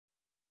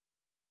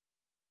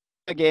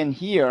again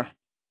here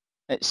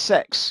at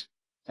 6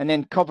 and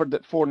then covered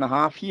at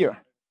 4.5 here.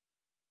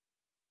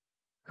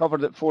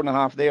 Covered at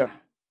 4.5 there.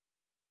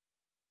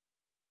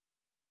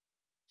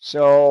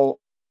 So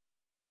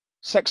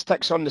 6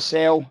 ticks on the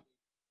sell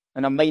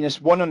and a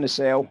 -1 on the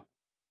sell,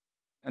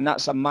 and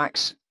that's a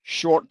max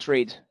short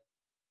trade.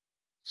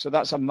 So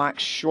that's a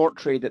max short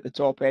trade at the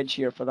top edge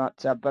here for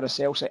that bit of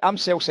sell side. I'm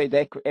sell side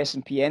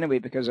S&P anyway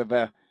because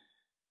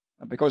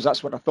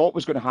that's what I thought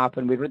was going to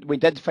happen. We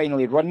did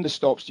finally run the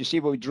stops. Do you see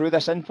what we drew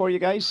this in for you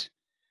guys?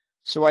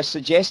 So I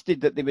suggested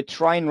that they would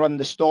try and run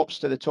the stops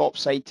to the top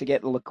side to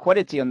get the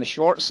liquidity on the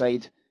short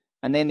side,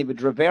 and then they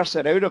would reverse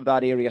it out of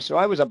that area. So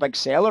I was a big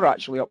seller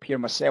actually up here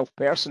myself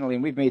personally,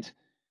 and we've made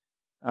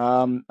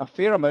a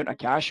fair amount of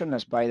cash on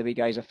this, by the way,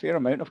 guys, a fair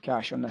amount of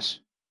cash on this.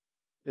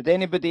 Did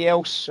anybody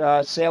else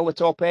sell the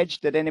top edge?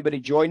 Did anybody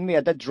join me?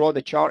 I did draw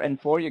the chart in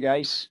for you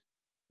guys.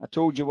 I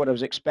told you what I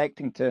was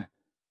expecting to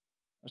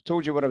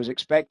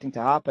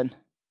happen.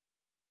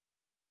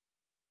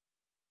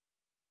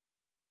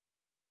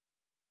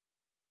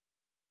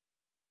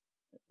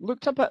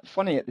 Looked a bit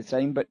funny at the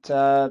time, but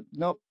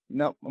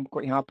no, I'm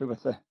quite happy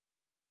with the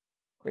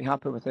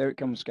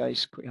outcomes,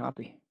 guys. Quite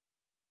happy.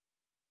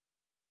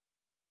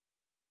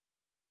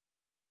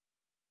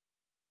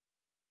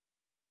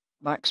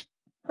 Max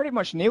pretty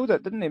much nailed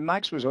it, didn't he?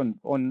 Max was on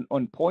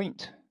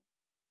point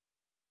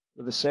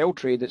with the sell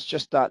trade. It's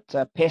just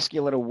that pesky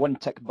little one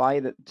tick buy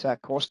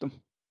that cost him.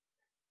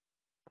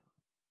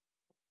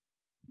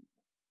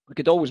 We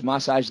could always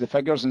massage the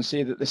figures and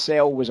say that the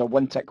sell was a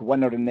one tick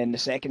winner and then the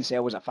second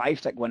sell was a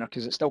 5-tick winner,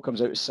 because it still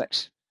comes out as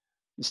 6.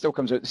 It still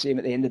comes out the same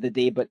at the end of the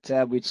day, but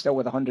we'd still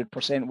with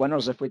 100%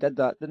 winners if we did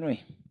that, didn't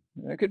we?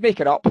 I could make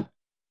it up.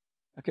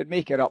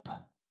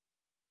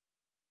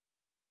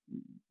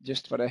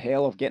 Just for the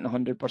hell of getting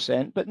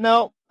 100%. But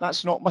no,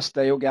 that's not my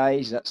style,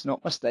 guys. That's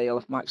not my style.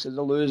 If Max is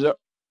a loser,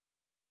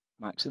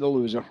 Max is a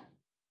loser.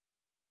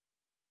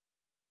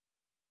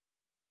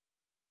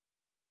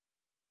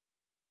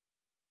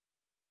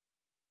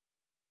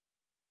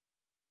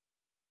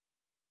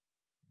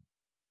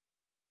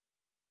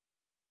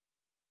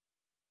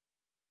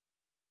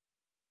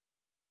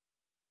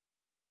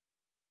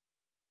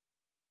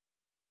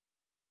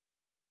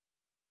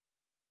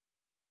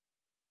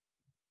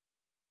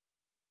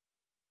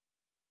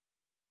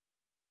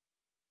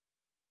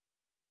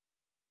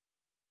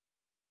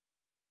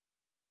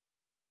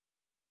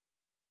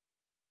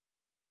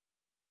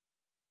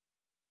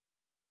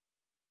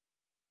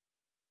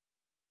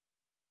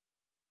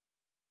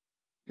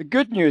 The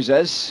good news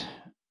is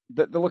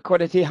that the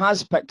liquidity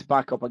has picked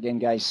back up again,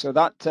 guys. So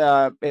that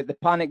the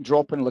panic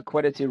drop in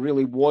liquidity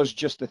really was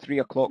just the 3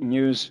 o'clock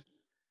news.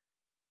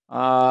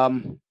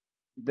 The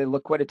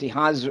liquidity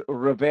has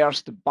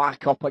reversed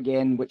back up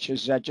again, which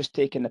is just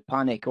taking the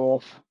panic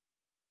off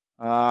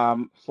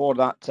for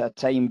that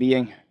time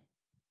being.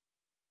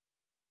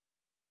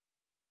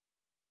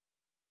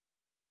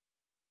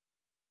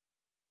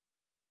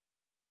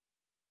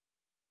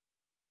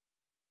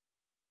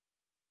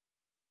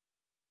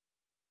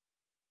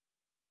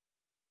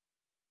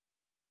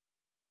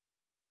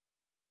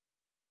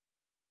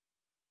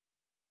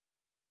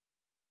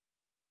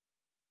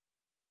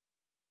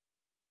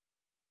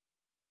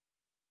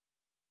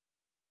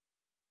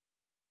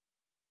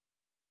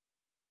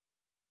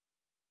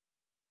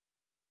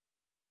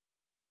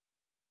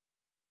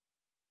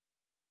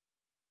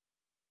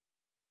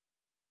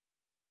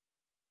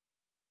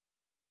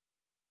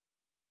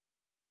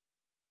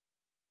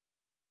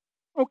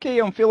 Okay,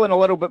 I'm feeling a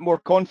little bit more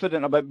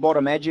confident about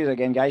bottom edges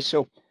again, guys.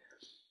 So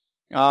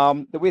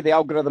the way the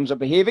algorithms are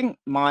behaving,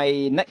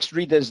 my next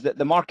read is that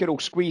the market will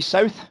squeeze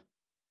south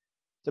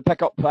to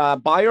pick up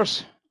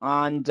buyers,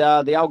 and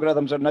the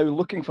algorithms are now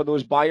looking for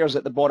those buyers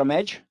at the bottom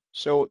edge.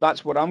 So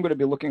that's what I'm going to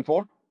be looking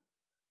for.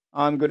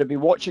 I'm going to be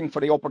watching for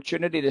the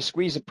opportunity to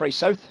squeeze the price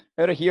south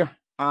out of here,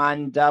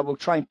 and we'll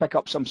try and pick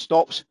up some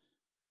stops.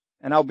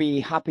 And I'll be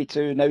happy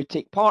to now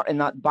take part in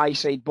that buy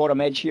side bottom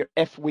edge here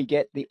if we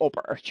get the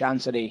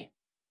opportunity.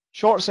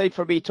 Short side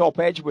for me, top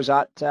edge was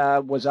at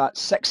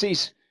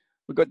 6s.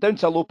 We got down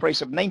to a low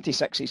price of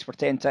 96s for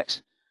 10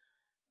 ticks.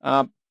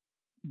 But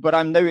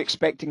I'm now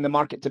expecting the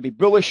market to be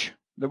bullish.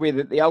 The way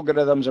that the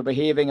algorithms are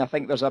behaving, I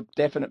think there's a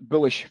definite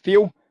bullish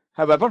feel.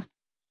 However,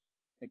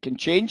 it can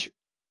change,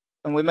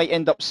 and we might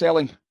end up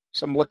selling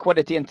some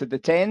liquidity into the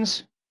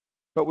 10s,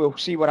 but we'll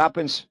see what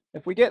happens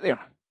if we get there.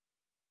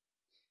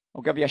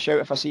 I'll give you a shout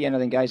if I see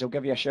anything, guys. I'll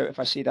give you a shout if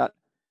I see that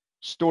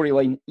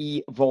storyline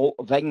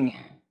evolving.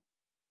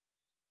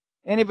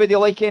 Anybody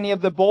like any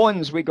of the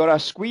bonds? We got a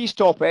squeeze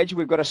top edge.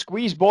 We've got a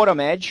squeeze bottom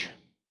edge.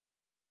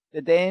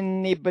 Did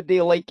anybody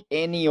like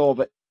any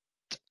of it?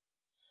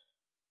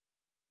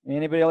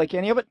 Anybody like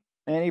any of it?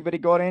 Anybody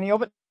got any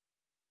of it?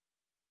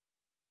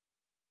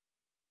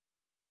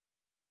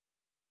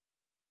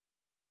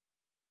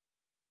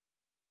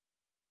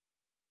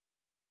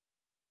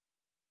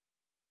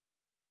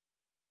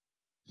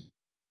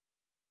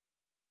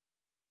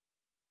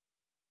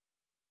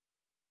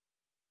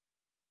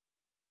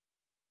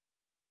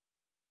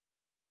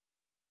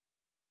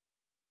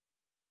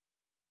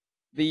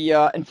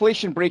 The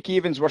inflation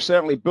break-evens were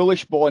certainly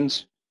bullish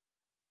bonds.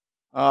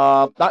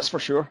 That's for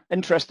sure.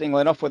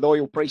 Interestingly enough, with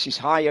oil prices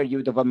higher, you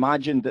would have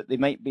imagined that they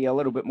might be a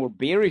little bit more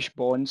bearish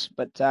bonds,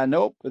 but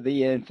no,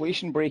 the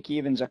inflation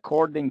break-evens,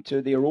 according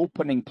to their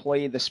opening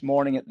play this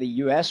morning at the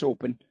US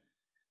Open,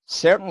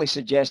 certainly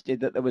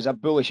suggested that there was a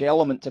bullish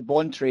element to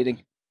bond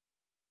trading,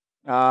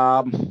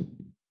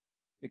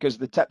 because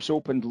the tips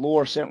opened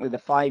lower. Certainly the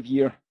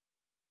 5-year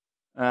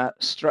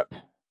strip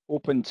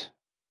opened,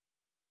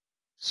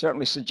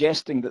 certainly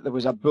suggesting that there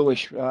was a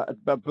bullish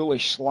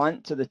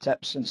slant to the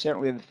tips, and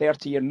certainly the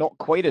 30-year not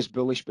quite as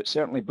bullish, but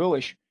certainly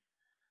bullish.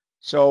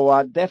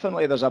 So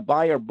definitely there's a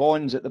buyer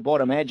bonds at the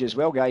bottom edge as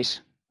well,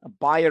 guys. A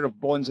buyer of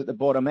bonds at the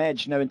bottom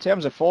edge. Now, in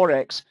terms of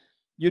Forex,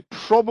 you'd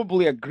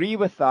probably agree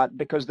with that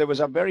because there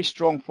was a very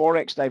strong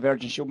Forex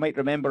divergence. You might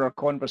remember our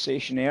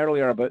conversation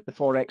earlier about the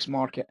Forex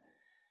market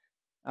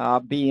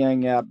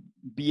being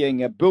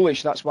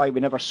bullish. That's why we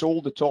never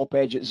sold the top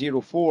edge at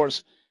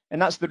 0.4s.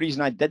 And that's the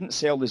reason I didn't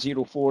sell the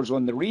 0.4s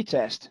on the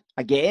retest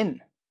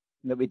again,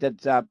 that we did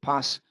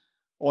pass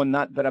on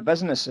that bit of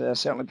business,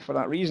 certainly for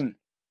that reason.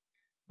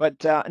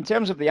 But in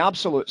terms of the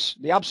absolutes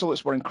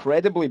were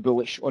incredibly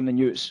bullish on the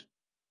news.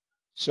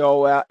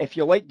 So if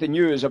you like the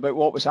news about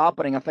what was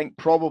happening, I think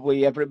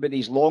probably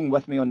everybody's long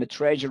with me on the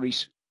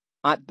treasuries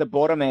at the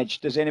bottom edge.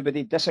 Does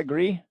anybody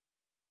disagree?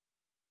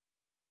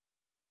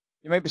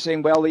 You might be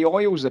saying, well, the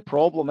oil's the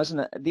problem, isn't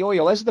it? The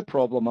oil is the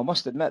problem, I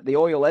must admit. The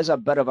oil is a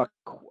bit of a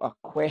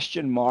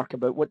question mark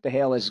about what the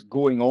hell is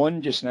going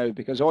on just now,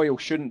 because oil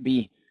shouldn't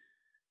be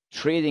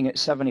trading at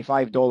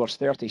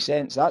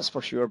 $75.30, that's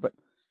for sure. But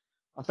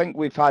I think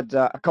we've had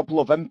a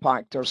couple of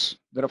impactors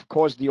that have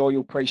caused the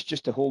oil price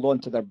just to hold on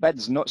to their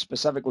bids, not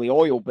specifically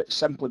oil, but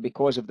simply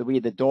because of the way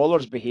the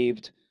dollar's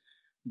behaved.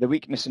 The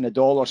weakness in the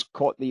dollars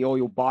caught the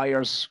oil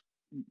buyers.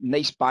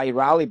 Nice buy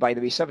rally, by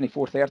the way.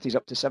 74.30s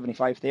up to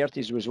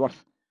 75.30s was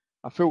worth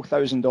a full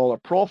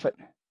 $1,000 profit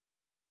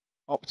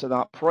up to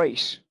that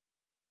price.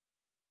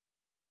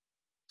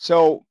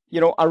 So, you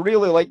know, I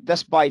really like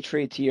this buy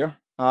trade here.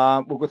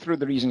 We'll go through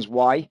the reasons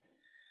why.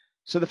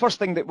 So the first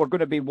thing that we're going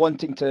to be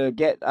wanting to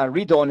get a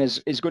read on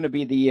is going to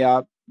be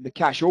the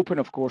cash open,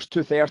 of course,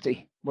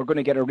 230. We're going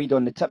to get a read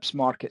on the tips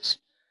markets.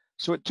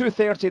 So at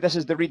 230, this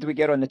is the read we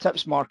get on the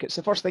tips markets.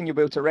 The first thing you'll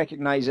be able to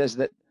recognize is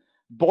that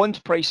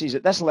bond prices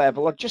at this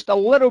level are just a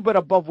little bit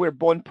above where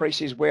bond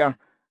prices were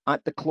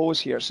at the close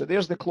here. So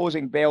there's the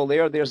closing bell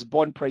there. There's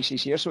bond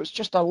prices here. So it's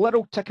just a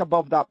little tick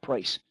above that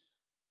price.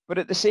 But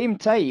at the same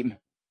time,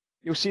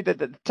 you'll see that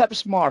the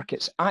tips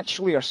markets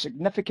actually are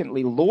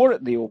significantly lower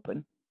at the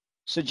open,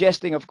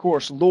 suggesting, of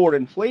course, lower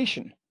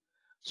inflation.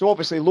 So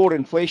obviously lower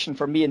inflation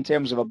for me in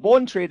terms of a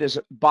bond trade is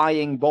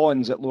buying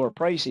bonds at lower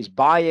prices,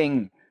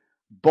 buying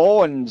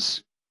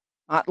bonds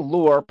at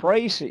lower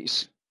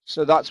prices.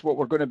 So that's what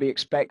we're going to be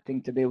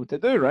expecting to be able to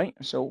do, right?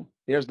 So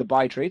there's the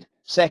buy trade.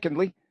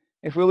 Secondly,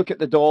 if we look at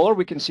the dollar,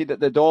 we can see that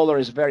the dollar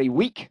is very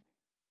weak.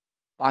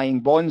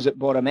 Buying bonds at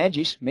bottom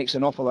edges makes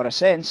an awful lot of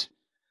sense.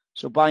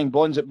 So buying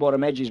bonds at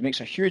bottom edges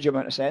makes a huge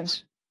amount of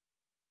sense.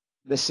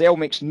 The sell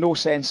makes no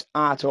sense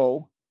at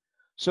all.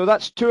 So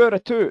that's 2 out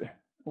of 2.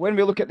 When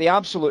we look at the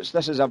absolutes,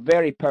 this is a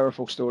very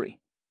powerful story.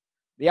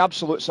 The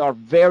absolutes are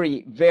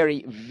very,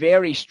 very,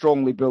 very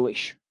strongly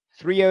bullish.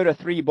 3 out of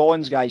 3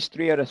 bonds, guys.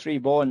 3 out of 3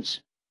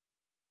 bonds.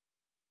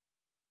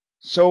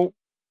 So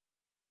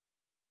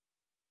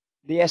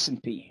the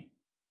S&P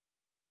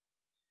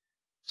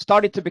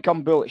started to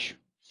become bullish.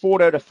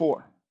 4 out of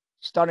 4.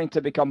 Starting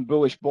to become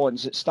bullish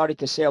bonds. It started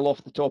to sell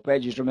off the top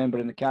edges, remember,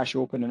 in the cash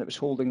open, and it was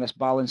holding this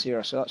balance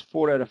here. So that's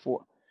 4 out of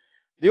 4.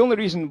 The only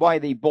reason why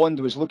the bond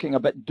was looking a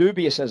bit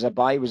dubious as a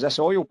buy was this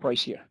oil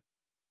price here.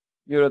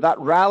 You know, that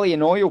rally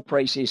in oil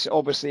prices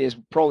obviously is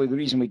probably the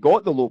reason we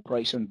got the low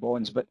price on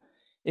bonds. But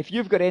if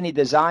you've got any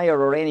desire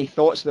or any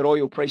thoughts that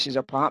oil prices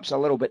are perhaps a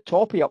little bit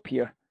toppy up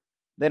here,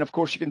 then of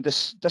course you can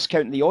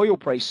discount the oil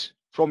price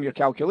from your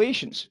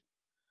calculations.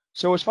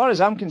 So as far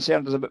as I'm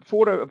concerned, there's about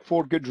 4 out of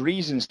 4 good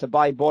reasons to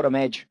buy bottom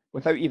edge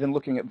without even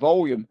looking at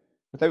volume,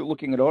 without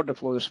looking at order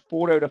flow. There's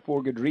 4 out of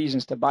 4 good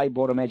reasons to buy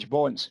bottom edge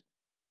bonds.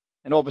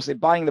 And obviously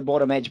buying the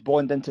bottom edge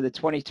bond into the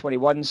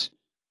 2021s,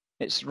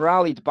 it's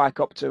rallied back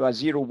up to a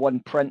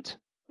 0.1 print.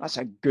 That's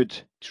a good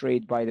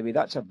trade, by the way.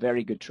 That's a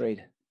very good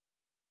trade.